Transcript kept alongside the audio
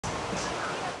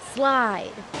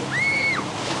slide,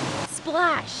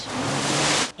 splash,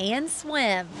 and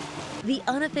swim. The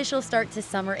unofficial start to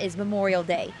summer is Memorial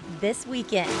Day, this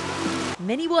weekend.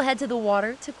 Many will head to the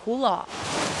water to cool off.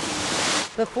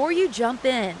 Before you jump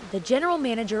in, the general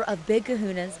manager of Big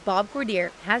Kahuna's, Bob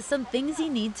Cordier, has some things you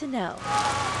need to know.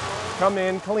 Come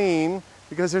in clean,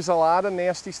 because there's a lot of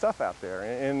nasty stuff out there.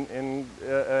 And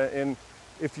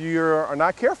if you are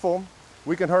not careful,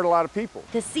 we can hurt a lot of people.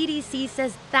 The CDC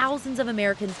says thousands of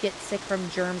Americans get sick from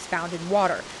germs found in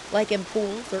water, like in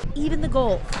pools or even the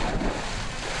Gulf.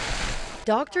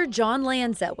 Dr. John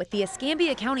Lanza with the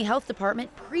Escambia County Health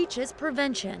Department preaches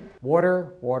prevention.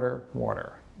 Water, water,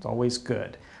 water. It's always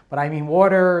good. But I mean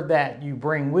water that you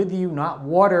bring with you, not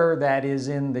water that is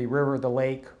in the river, the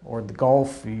lake, or the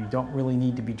Gulf. You don't really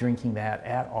need to be drinking that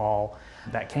at all.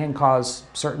 That can cause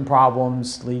certain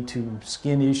problems, lead to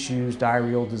skin issues,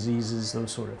 diarrheal diseases,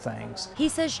 those sort of things. He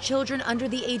says children under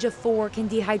the age of 4 can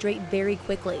dehydrate very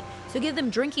quickly, so give them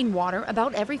drinking water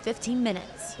about every 15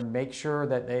 minutes. Make sure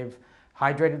that they've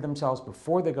hydrated themselves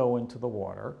before they go into the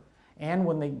water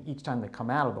and each time they come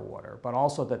out of the water, but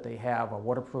also that they have a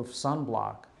waterproof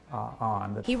sunblock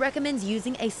on. He recommends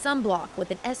using a sunblock with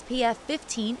an SPF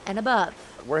 15 and above.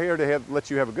 We're here to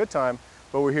let you have a good time,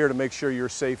 but we're here to make sure you're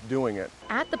safe doing it.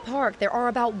 At the park, there are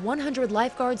about 100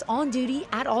 lifeguards on duty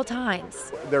at all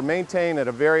times. They're maintained at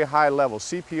a very high level.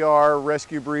 CPR,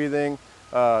 rescue breathing,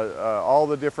 all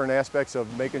the different aspects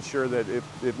of making sure that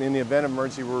if in the event of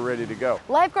emergency, we're ready to go.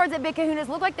 Lifeguards at Big Kahuna's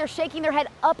look like they're shaking their head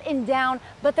up and down,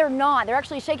 but they're not. They're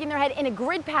actually shaking their head in a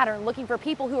grid pattern, looking for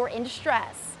people who are in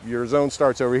distress. Your zone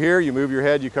starts over here, you move your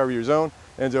head, you cover your zone,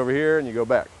 ends over here, and you go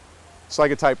back. It's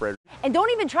like a typewriter. And don't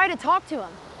even try to talk to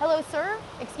him. Hello, sir?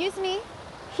 Excuse me?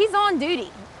 He's on duty.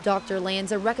 Dr.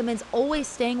 Lanza recommends always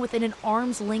staying within an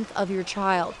arm's length of your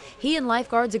child. He and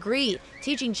lifeguards agree.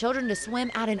 Teaching children to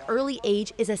swim at an early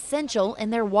age is essential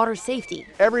in their water safety.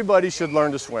 Everybody should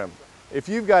learn to swim. If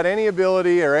you've got any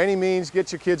ability or any means,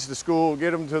 get your kids to school,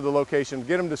 get them to the location,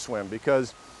 get them to swim,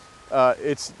 because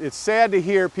it's sad to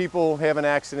hear people having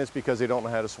accidents because they don't know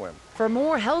how to swim. For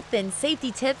more health and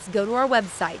safety tips, go to our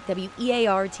website,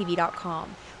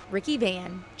 weartv.com. Ricky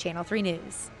Van, Channel 3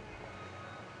 News.